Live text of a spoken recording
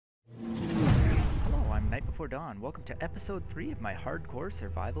Before Dawn. Welcome to episode 3 of my hardcore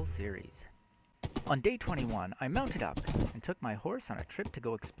survival series. On day 21, I mounted up and took my horse on a trip to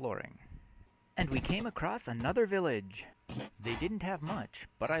go exploring. And we came across another village. They didn't have much,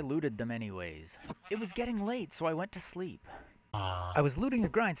 but I looted them anyways. It was getting late, so I went to sleep. I was looting a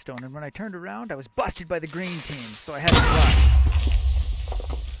grindstone, and when I turned around, I was busted by the green team, so I had to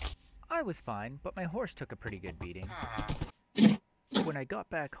run. I was fine, but my horse took a pretty good beating. When I got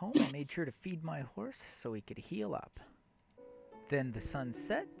back home, I made sure to feed my horse so he could heal up. Then the sun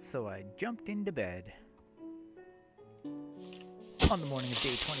set, so I jumped into bed. On the morning of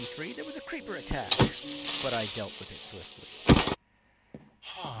day 23, there was a creeper attack, but I dealt with it swiftly.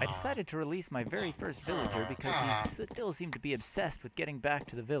 I decided to release my very first villager because he still seemed to be obsessed with getting back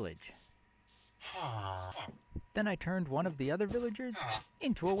to the village. Then I turned one of the other villagers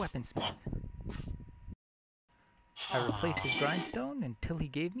into a weaponsmith. I replaced his grindstone until he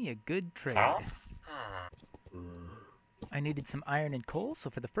gave me a good trade. I needed some iron and coal, so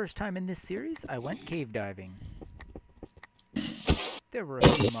for the first time in this series, I went cave diving. There were a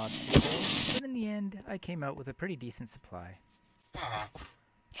few mobs to kill, but in the end, I came out with a pretty decent supply.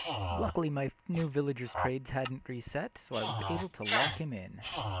 Luckily, my new villager's trades hadn't reset, so I was able to lock him in.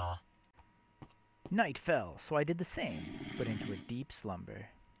 Night fell, so I did the same, but into a deep slumber.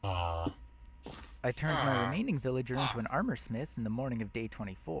 I turned my remaining villager into an armor smith in the morning of day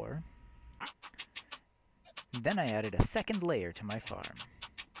 24. Then I added a second layer to my farm.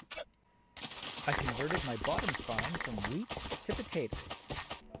 I converted my bottom farm from wheat to potatoes.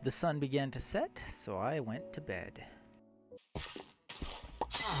 The sun began to set, so I went to bed.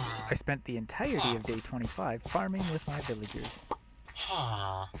 I spent the entirety of day 25 farming with my villagers.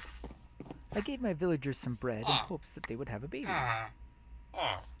 I gave my villagers some bread in hopes that they would have a baby.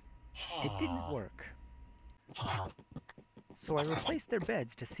 It didn't work. So I replaced their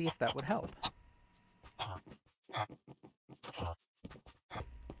beds to see if that would help.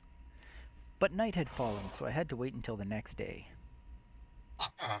 But night had fallen, so I had to wait until the next day.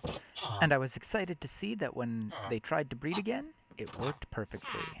 And I was excited to see that when they tried to breed again, it worked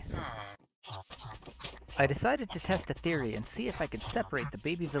perfectly. I decided to test a theory and see if I could separate the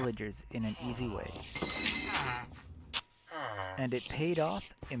baby villagers in an easy way. And it paid off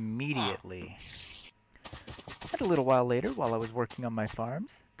immediately. And a little while later, while I was working on my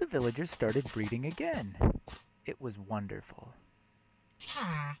farms, the villagers started breeding again. It was wonderful.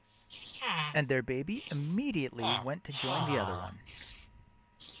 And their baby immediately went to join the other one.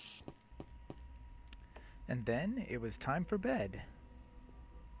 And then it was time for bed.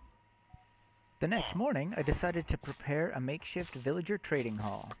 The next morning, I decided to prepare a makeshift villager trading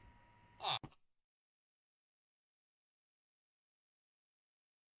hall.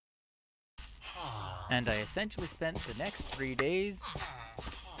 And I essentially spent the next 3 days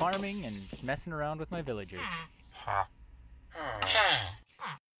farming and messing around with my villagers.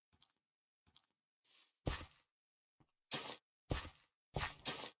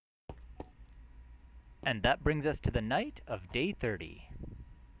 And that brings us to the night of day 30.